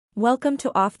Welcome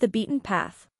to Off the Beaten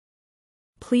Path.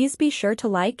 Please be sure to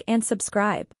like and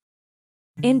subscribe.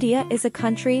 India is a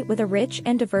country with a rich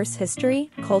and diverse history,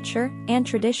 culture, and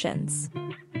traditions.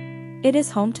 It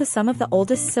is home to some of the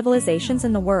oldest civilizations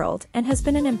in the world and has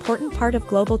been an important part of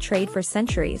global trade for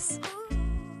centuries.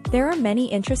 There are many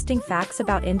interesting facts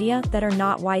about India that are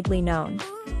not widely known.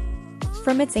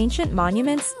 From its ancient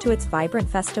monuments to its vibrant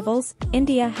festivals,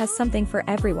 India has something for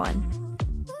everyone.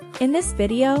 In this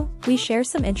video, we share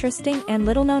some interesting and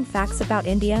little-known facts about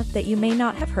India that you may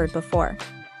not have heard before.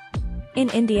 In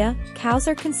India, cows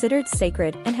are considered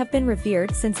sacred and have been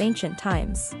revered since ancient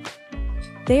times.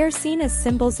 They are seen as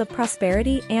symbols of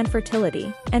prosperity and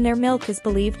fertility, and their milk is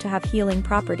believed to have healing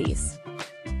properties.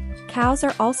 Cows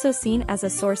are also seen as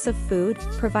a source of food,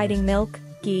 providing milk,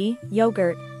 ghee,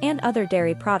 yogurt, and other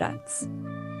dairy products.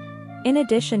 In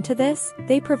addition to this,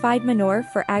 they provide manure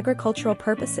for agricultural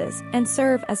purposes and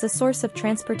serve as a source of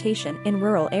transportation in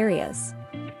rural areas.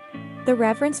 The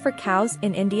reverence for cows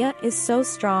in India is so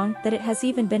strong that it has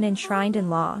even been enshrined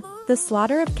in law. The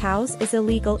slaughter of cows is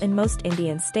illegal in most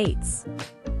Indian states.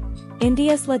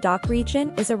 India's Ladakh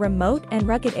region is a remote and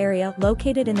rugged area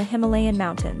located in the Himalayan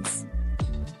mountains.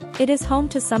 It is home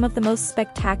to some of the most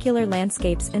spectacular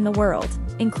landscapes in the world,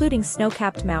 including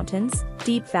snow-capped mountains,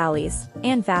 deep valleys,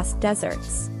 and vast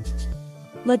deserts.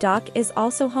 Ladakh is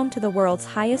also home to the world's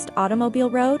highest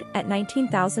automobile road at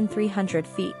 19,300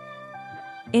 feet.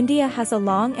 India has a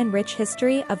long and rich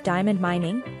history of diamond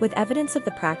mining, with evidence of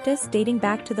the practice dating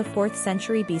back to the 4th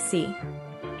century BC.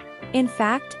 In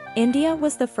fact, India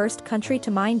was the first country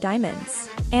to mine diamonds,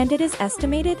 and it is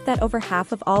estimated that over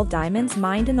half of all diamonds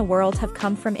mined in the world have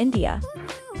come from India.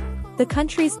 The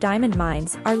country's diamond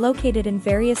mines are located in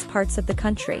various parts of the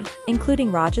country,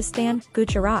 including Rajasthan,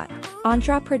 Gujarat,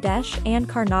 Andhra Pradesh, and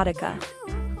Karnataka.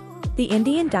 The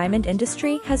Indian diamond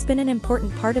industry has been an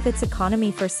important part of its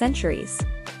economy for centuries.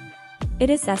 It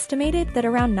is estimated that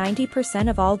around 90%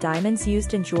 of all diamonds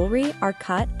used in jewelry are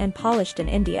cut and polished in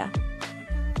India.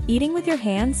 Eating with your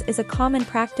hands is a common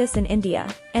practice in India,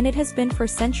 and it has been for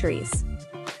centuries.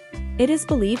 It is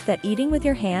believed that eating with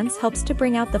your hands helps to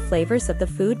bring out the flavors of the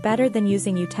food better than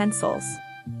using utensils.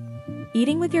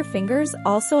 Eating with your fingers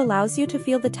also allows you to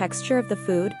feel the texture of the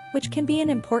food, which can be an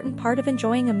important part of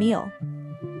enjoying a meal.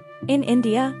 In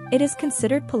India, it is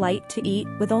considered polite to eat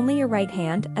with only your right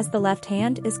hand, as the left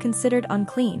hand is considered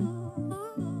unclean.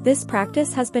 This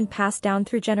practice has been passed down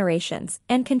through generations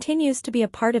and continues to be a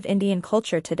part of Indian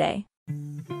culture today.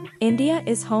 India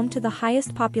is home to the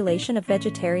highest population of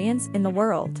vegetarians in the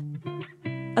world.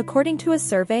 According to a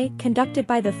survey conducted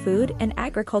by the Food and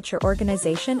Agriculture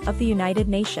Organization of the United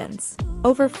Nations,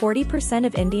 over 40%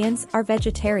 of Indians are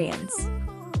vegetarians.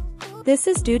 This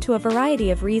is due to a variety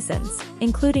of reasons,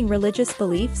 including religious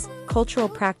beliefs, cultural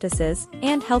practices,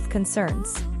 and health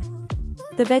concerns.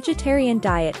 The vegetarian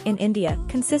diet in India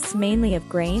consists mainly of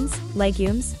grains,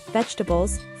 legumes,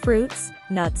 vegetables, fruits,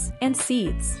 nuts, and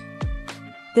seeds.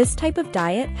 This type of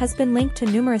diet has been linked to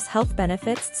numerous health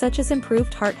benefits such as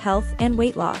improved heart health and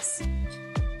weight loss.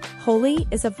 Holi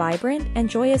is a vibrant and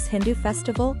joyous Hindu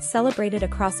festival celebrated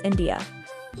across India.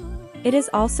 It is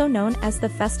also known as the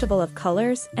Festival of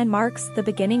Colors and marks the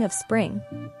beginning of spring.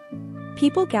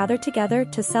 People gather together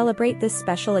to celebrate this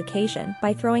special occasion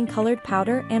by throwing colored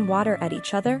powder and water at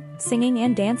each other, singing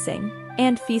and dancing,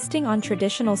 and feasting on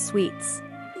traditional sweets.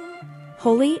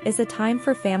 Holi is a time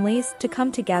for families to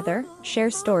come together,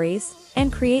 share stories,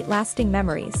 and create lasting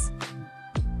memories.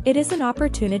 It is an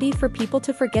opportunity for people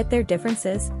to forget their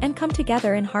differences and come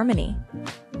together in harmony.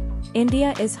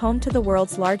 India is home to the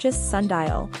world's largest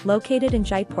sundial, located in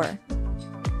Jaipur.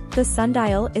 The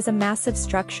sundial is a massive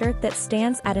structure that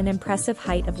stands at an impressive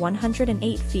height of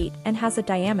 108 feet and has a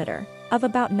diameter of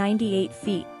about 98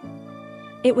 feet.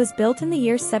 It was built in the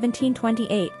year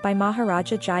 1728 by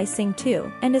Maharaja Jai Singh II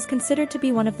and is considered to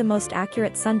be one of the most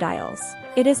accurate sundials.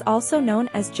 It is also known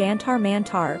as Jantar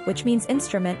Mantar, which means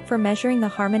instrument for measuring the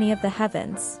harmony of the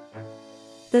heavens.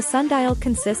 The sundial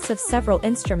consists of several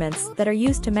instruments that are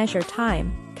used to measure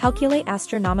time, calculate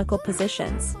astronomical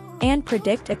positions, and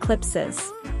predict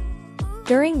eclipses.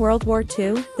 During World War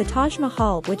II, the Taj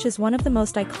Mahal, which is one of the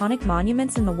most iconic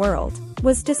monuments in the world,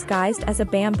 was disguised as a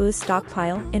bamboo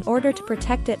stockpile in order to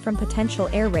protect it from potential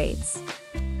air raids.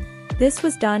 This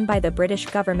was done by the British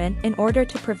government in order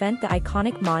to prevent the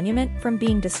iconic monument from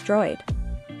being destroyed.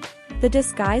 The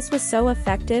disguise was so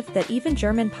effective that even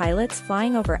German pilots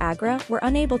flying over Agra were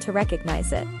unable to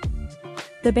recognize it.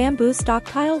 The bamboo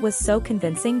stockpile was so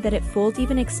convincing that it fooled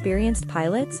even experienced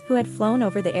pilots who had flown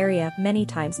over the area many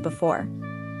times before.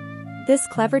 This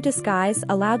clever disguise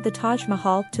allowed the Taj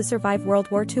Mahal to survive World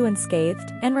War II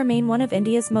unscathed and remain one of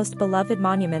India's most beloved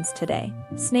monuments today.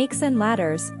 Snakes and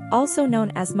Ladders, also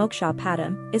known as Moksha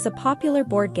Padam, is a popular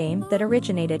board game that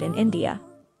originated in India.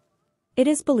 It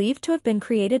is believed to have been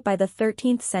created by the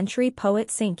 13th century poet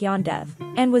Saint Gyandev,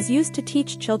 and was used to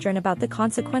teach children about the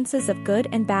consequences of good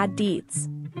and bad deeds.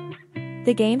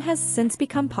 The game has since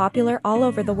become popular all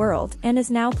over the world and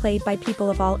is now played by people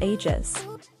of all ages.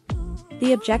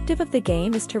 The objective of the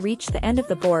game is to reach the end of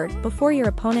the board before your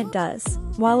opponent does,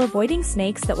 while avoiding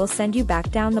snakes that will send you back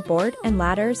down the board and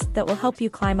ladders that will help you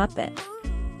climb up it.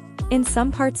 In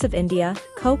some parts of India,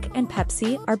 Coke and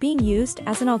Pepsi are being used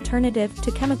as an alternative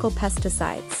to chemical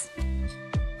pesticides.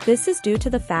 This is due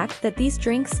to the fact that these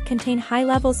drinks contain high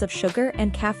levels of sugar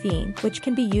and caffeine, which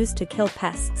can be used to kill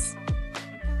pests.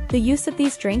 The use of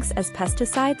these drinks as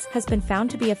pesticides has been found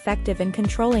to be effective in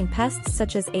controlling pests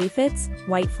such as aphids,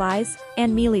 whiteflies,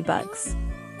 and mealybugs.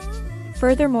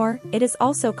 Furthermore, it is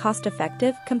also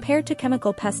cost-effective compared to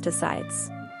chemical pesticides.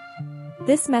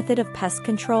 This method of pest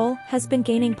control has been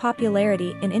gaining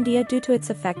popularity in India due to its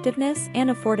effectiveness and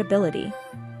affordability.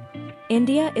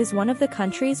 India is one of the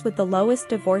countries with the lowest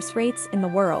divorce rates in the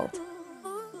world.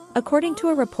 According to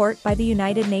a report by the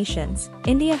United Nations,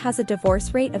 India has a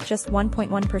divorce rate of just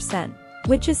 1.1%,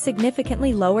 which is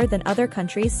significantly lower than other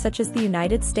countries such as the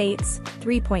United States,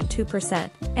 3.2%,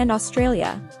 and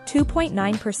Australia,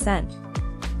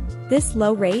 2.9%. This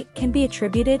low rate can be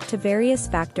attributed to various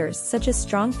factors such as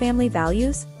strong family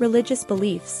values, religious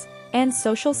beliefs, and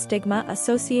social stigma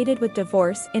associated with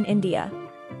divorce in India.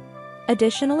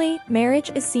 Additionally,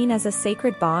 marriage is seen as a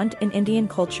sacred bond in Indian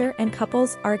culture and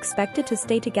couples are expected to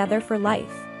stay together for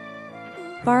life.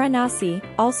 Varanasi,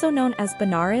 also known as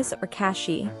Benares or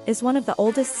Kashi, is one of the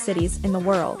oldest cities in the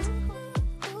world.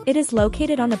 It is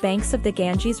located on the banks of the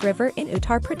Ganges River in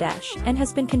Uttar Pradesh and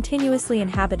has been continuously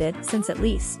inhabited since at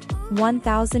least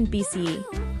 1000 BCE.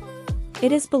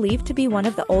 It is believed to be one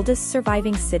of the oldest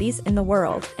surviving cities in the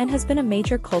world and has been a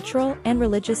major cultural and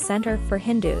religious center for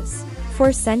Hindus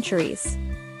for centuries.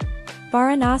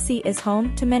 Varanasi is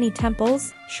home to many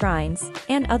temples, shrines,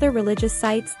 and other religious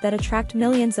sites that attract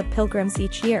millions of pilgrims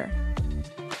each year.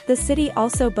 The city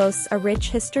also boasts a rich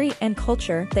history and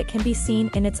culture that can be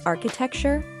seen in its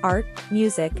architecture, art,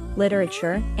 music,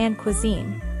 literature, and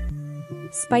cuisine.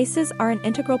 Spices are an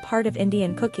integral part of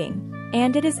Indian cooking,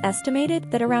 and it is estimated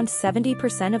that around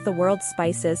 70% of the world's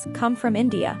spices come from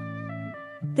India.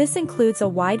 This includes a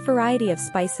wide variety of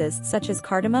spices such as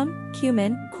cardamom,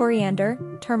 cumin, coriander,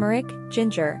 turmeric,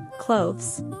 ginger,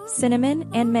 cloves, cinnamon,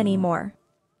 and many more.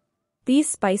 These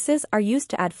spices are used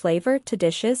to add flavor to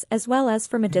dishes as well as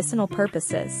for medicinal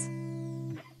purposes.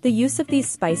 The use of these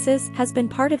spices has been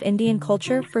part of Indian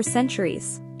culture for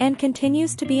centuries, and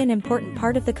continues to be an important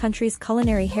part of the country's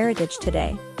culinary heritage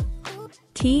today.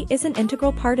 Tea is an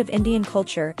integral part of Indian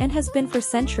culture and has been for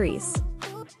centuries.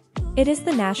 It is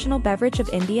the national beverage of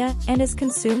India and is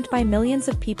consumed by millions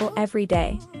of people every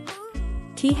day.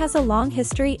 Tea has a long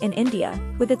history in India,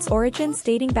 with its origins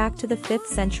dating back to the 5th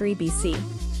century BC.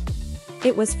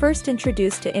 It was first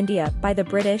introduced to India by the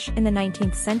British in the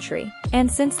 19th century, and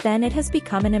since then it has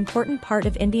become an important part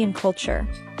of Indian culture.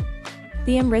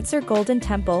 The Amritsar Golden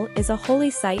Temple is a holy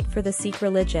site for the Sikh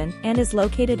religion and is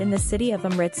located in the city of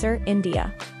Amritsar,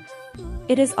 India.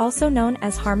 It is also known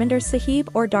as Harmandir Sahib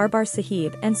or Darbar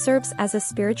Sahib and serves as a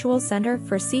spiritual center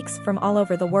for Sikhs from all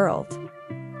over the world.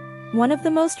 One of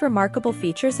the most remarkable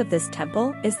features of this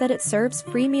temple is that it serves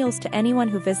free meals to anyone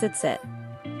who visits it.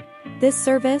 This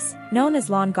service, known as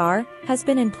Langar, has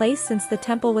been in place since the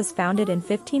temple was founded in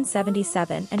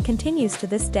 1577 and continues to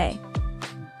this day.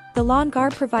 The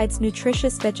Langar provides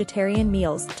nutritious vegetarian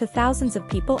meals to thousands of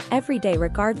people every day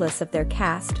regardless of their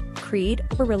caste, creed,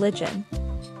 or religion.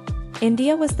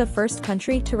 India was the first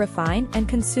country to refine and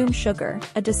consume sugar,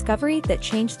 a discovery that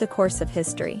changed the course of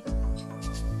history.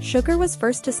 Sugar was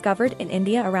first discovered in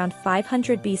India around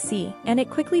 500 BC, and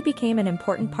it quickly became an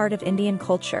important part of Indian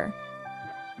culture.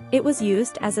 It was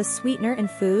used as a sweetener in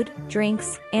food,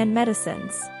 drinks, and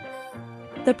medicines.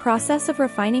 The process of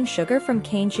refining sugar from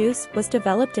cane juice was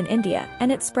developed in India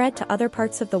and it spread to other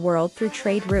parts of the world through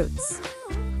trade routes.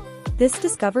 This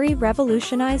discovery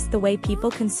revolutionized the way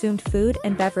people consumed food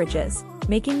and beverages,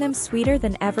 making them sweeter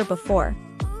than ever before.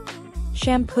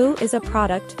 Shampoo is a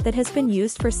product that has been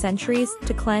used for centuries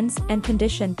to cleanse and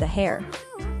condition the hair.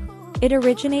 It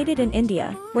originated in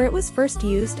India, where it was first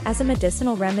used as a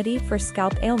medicinal remedy for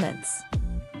scalp ailments.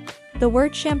 The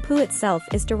word shampoo itself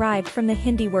is derived from the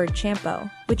Hindi word champo,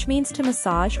 which means to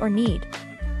massage or knead.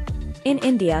 In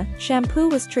India, shampoo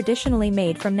was traditionally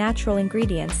made from natural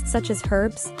ingredients such as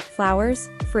herbs, flowers,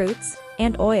 fruits,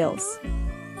 and oils.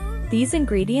 These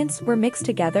ingredients were mixed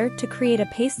together to create a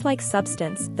paste-like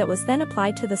substance that was then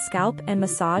applied to the scalp and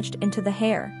massaged into the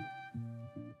hair.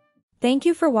 Thank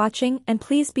you for watching, and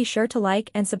please be sure to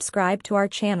like and subscribe to our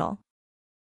channel.